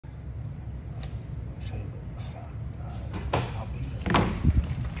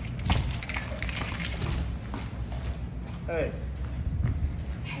Hey.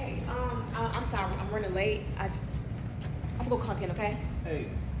 Hey, I'm sorry, I'm running late. I'm gonna go clock in, okay? Hey,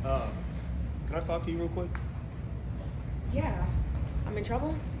 can I talk to you real quick? Yeah. I'm in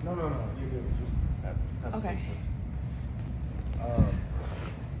trouble? No, you're good. Just have a Okay. seat first.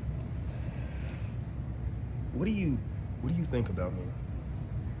 What do you think about me?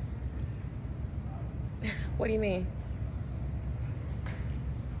 What do you mean?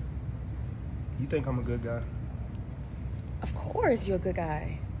 You think I'm a good guy? Of course you're a good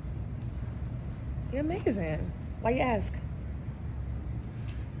guy. You're amazing. Why you ask?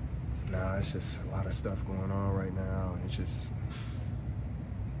 Nah, it's just a lot of stuff going on right now. It's just,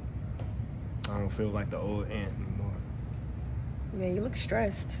 I don't feel like the old Ant anymore. Yeah, you look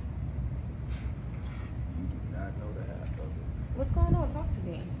stressed. You do not know the half of it. What's going on? Talk to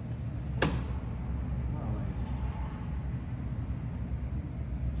me.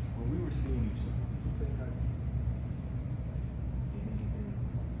 When we were seeing each other, did you think I did anything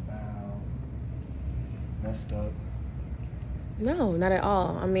foul, messed up? No, not at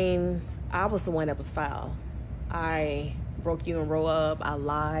all. I mean, I was the one that was foul. I broke you and roll up. I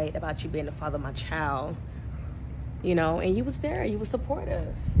lied about you being the father of my child. You know, and you was there. You was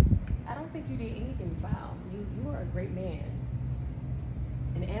supportive. I don't think you did anything foul. You were a great man.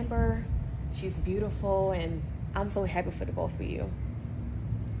 And Amber, she's beautiful, and I'm so happy for the both of you.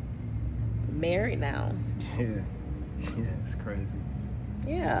 Married now. Yeah, it's crazy.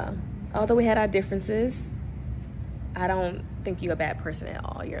 Yeah. Although we had our differences, I don't think you're a bad person at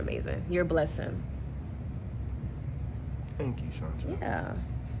all. You're amazing. You're a blessing. Thank you, Shuntel. Yeah.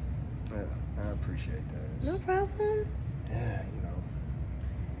 Yeah, I appreciate that. No problem. Yeah,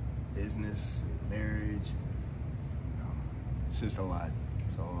 business, marriage, it's just a lot.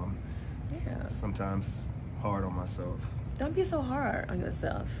 So I'm sometimes hard on myself. Don't be so hard on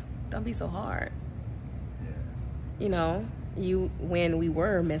yourself. Don't be so hard. Yeah. When we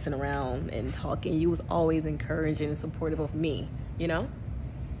were messing around and talking, you was always encouraging and supportive of me,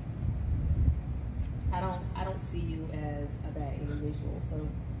 I don't see you as a bad individual, so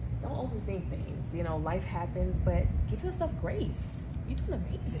don't overthink things. Life happens, but give yourself grace. You're doing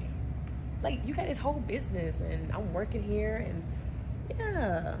amazing. Like, you got this whole business, and I'm working here, and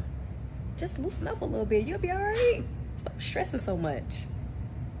yeah, just loosen up a little bit. You'll be all right. Stop stressing so much.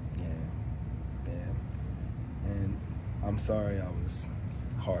 Yeah. And I'm sorry I was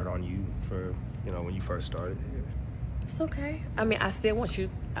hard on you for, when you first started here. It's okay. I mean, I still wish you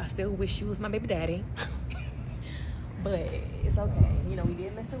was my baby daddy. But it's okay. We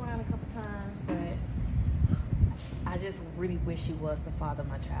did mess around a couple times, but I just really wish you was the father of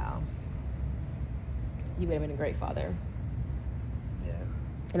my child. You would have been a great father. Yeah.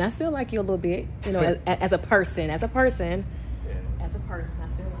 And I still like you a little bit, as a person. Yeah. As a person, I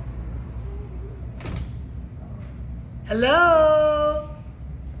still like you. Hello?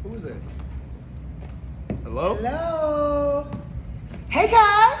 Who is it? Hello? Hello? Hey,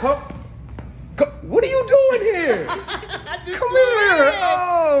 guys! What are you doing here? Come here!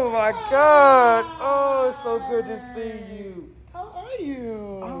 Oh my God! Oh, it's so good to see you. How are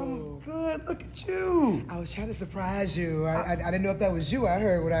you? I'm good. Look at you. I was trying to surprise you. I didn't know if that was you. I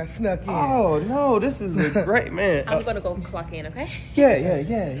heard when I snuck in. Oh no, this is a great man. I'm gonna go clock in, okay? Yeah.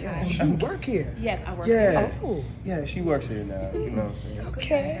 You work here? Yes, I work here. Yeah. Oh. Yeah, she works here now. You know what I'm saying?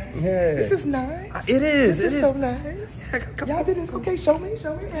 Okay. Yeah. This is nice. It is. This is so nice. Yeah, come Y'all did this. Okay, show me.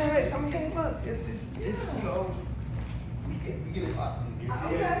 Yeah, I mean, look, it's we get it. You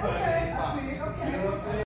see it? Okay, I see. Okay.